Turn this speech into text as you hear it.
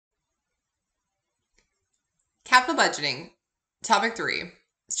Capital budgeting. Topic 3,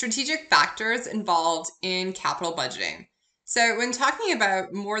 strategic factors involved in capital budgeting. So when talking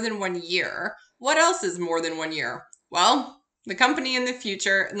about more than 1 year, what else is more than 1 year? Well, the company in the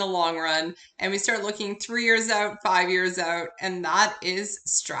future, in the long run, and we start looking 3 years out, 5 years out, and that is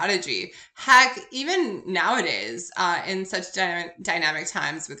strategy. Heck, even nowadays, in such dynamic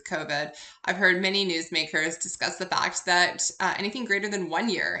times with COVID, I've heard many newsmakers discuss the fact that anything greater than 1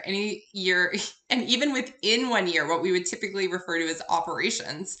 year, any year, and even within 1 year, what we would typically refer to as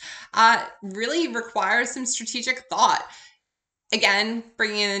operations, really requires some strategic thought. Again,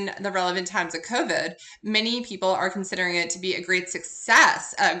 bringing in the relevant times of COVID, many people are considering it to be a great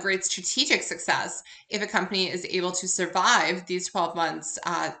success, a great strategic success, if a company is able to survive these 12 months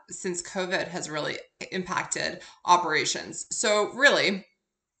since COVID has really impacted operations. So really,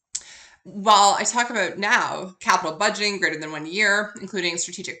 while I talk about now capital budgeting greater than 1 year, including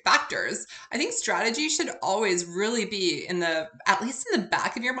strategic factors, I think strategy should always really be at least in the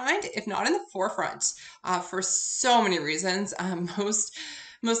back of your mind, if not in the forefront, for so many reasons, most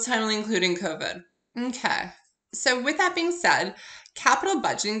timely including COVID. Okay, so with that being said, capital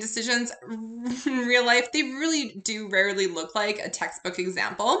budgeting decisions in real life, they really do rarely look like a textbook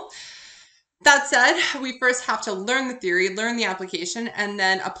example. That said, we first have to learn the theory, learn the application, and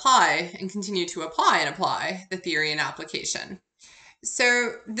then apply and continue to apply the theory and application.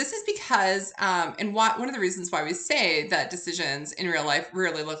 So this is because, and one of the reasons why we say that decisions in real life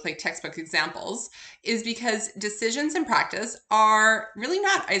rarely look like textbook examples is because decisions in practice are really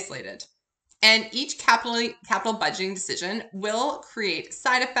not isolated. And each capital budgeting decision will create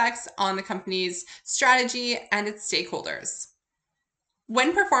side effects on the company's strategy and its stakeholders.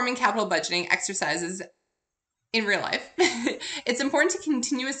 When performing capital budgeting exercises in real life, it's important to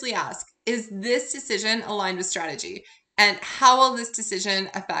continuously ask, is this decision aligned with strategy? And how will this decision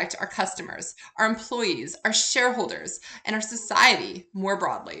affect our customers, our employees, our shareholders, and our society more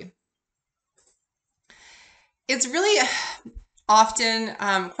broadly? It's really often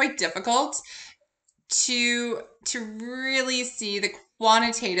quite difficult to really see the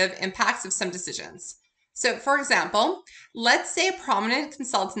quantitative impacts of some decisions. So for example, let's say a prominent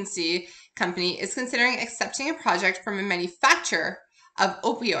consultancy company is considering accepting a project from a manufacturer of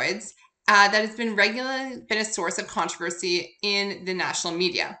opioids that has been regularly been a source of controversy in the national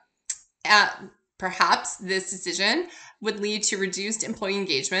media. Perhaps this decision would lead to reduced employee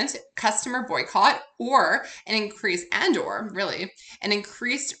engagement, customer boycott, or an increased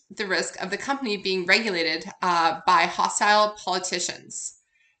the risk of the company being regulated by hostile politicians.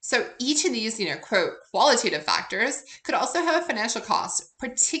 So each of these, quote, qualitative factors could also have a financial cost,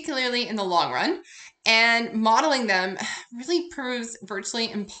 particularly in the long run, and modeling them really proves virtually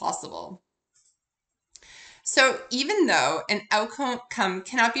impossible. So even though an outcome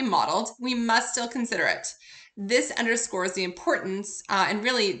cannot be modeled, we must still consider it. This underscores the importance and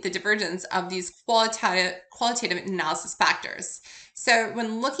really the divergence of these qualitative analysis factors. So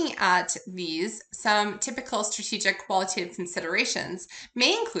when looking at these, some typical strategic qualitative considerations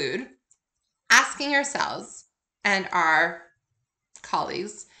may include asking ourselves and our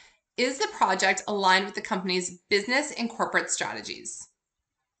colleagues, is the project aligned with the company's business and corporate strategies?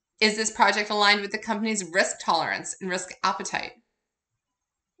 Is this project aligned with the company's risk tolerance and risk appetite?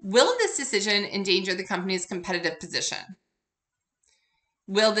 Will this decision endanger the company's competitive position?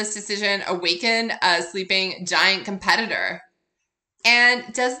 Will this decision awaken a sleeping giant competitor?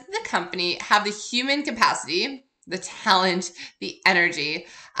 And does the company have the human capacity, the talent, the energy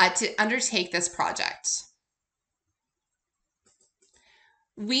to undertake this project?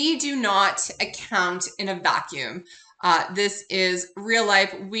 We do not account in a vacuum. This is real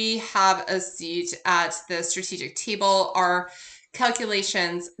life. We have a seat at the strategic table. Our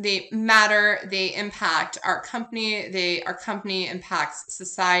calculations, they matter, they impact our company, our company impacts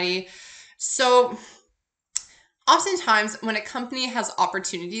society. So oftentimes when a company has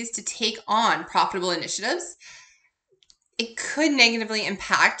opportunities to take on profitable initiatives, it could negatively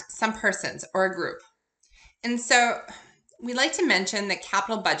impact some persons or a group. And so we like to mention that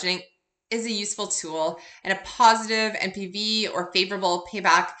capital budgeting is a useful tool, and a positive NPV or favorable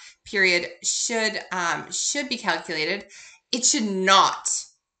payback period should be calculated. It should not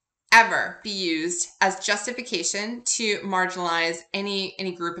ever be used as justification to marginalize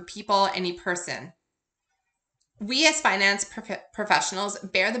any group of people, any person. We as finance professionals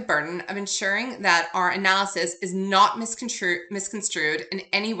bear the burden of ensuring that our analysis is not misconstrued in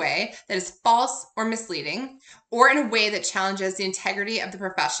any way that is false or misleading, or in a way that challenges the integrity of the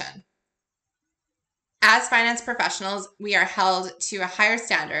profession. As finance professionals, we are held to a higher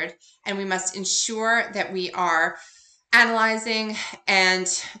standard, and we must ensure that we are analyzing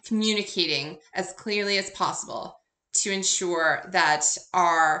and communicating as clearly as possible to ensure that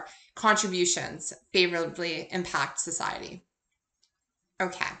our contributions favorably impact society.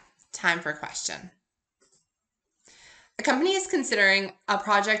 Okay, time for a question. A company is considering a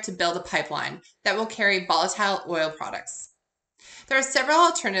project to build a pipeline that will carry volatile oil products. There are several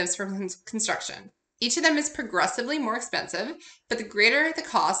alternatives for construction. Each of them is progressively more expensive, but the greater the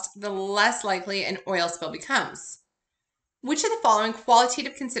cost, the less likely an oil spill becomes. Which of the following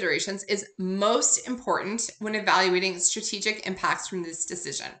qualitative considerations is most important when evaluating strategic impacts from this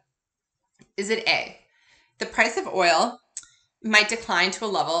decision? Is it A, the price of oil might decline to a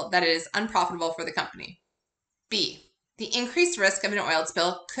level that is unprofitable for the company? B, the increased risk of an oil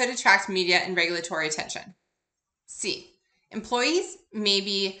spill could attract media and regulatory attention? C, employees may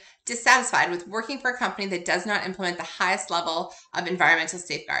be dissatisfied with working for a company that does not implement the highest level of environmental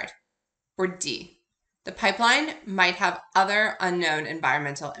safeguard? Or D, the pipeline might have other unknown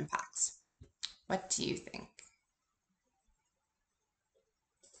environmental impacts? What do you think?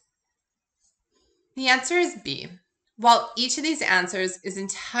 The answer is B. While each of these answers is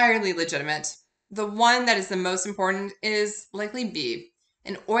entirely legitimate, the one that is the most important is likely B.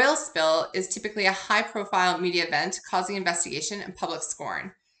 An oil spill is typically a high-profile media event causing investigation and public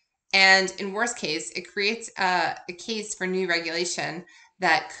scorn. And in worst case, it creates a case for new regulation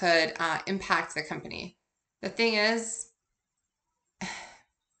that could impact the company. The thing is,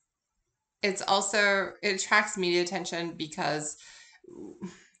 it attracts media attention because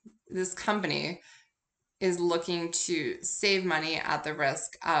this company is looking to save money at the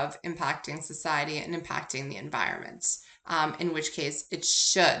risk of impacting society and impacting the environment, in which case it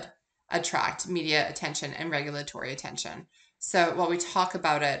should attract media attention and regulatory attention. So while we talk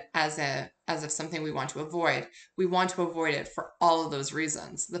about it as if something we want to avoid it for all of those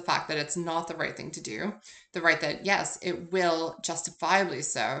reasons. The fact that it's not the right thing to do, the right that, yes, it will justifiably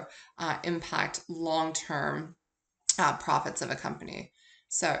so impact long-term profits of a company.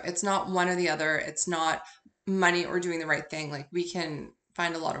 So it's not one or the other. It's not money or doing the right thing. Like, we can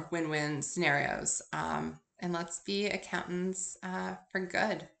find a lot of win-win scenarios. And let's be accountants for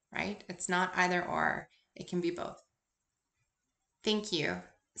good, right? It's not either or. It can be both. Thank you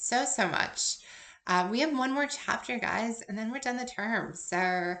so much. We have one more chapter, guys, and then we're done the term.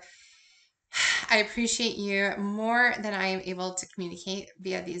 So I appreciate you more than I am able to communicate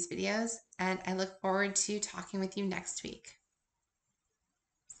via these videos, and I look forward to talking with you next week.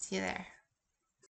 See you there.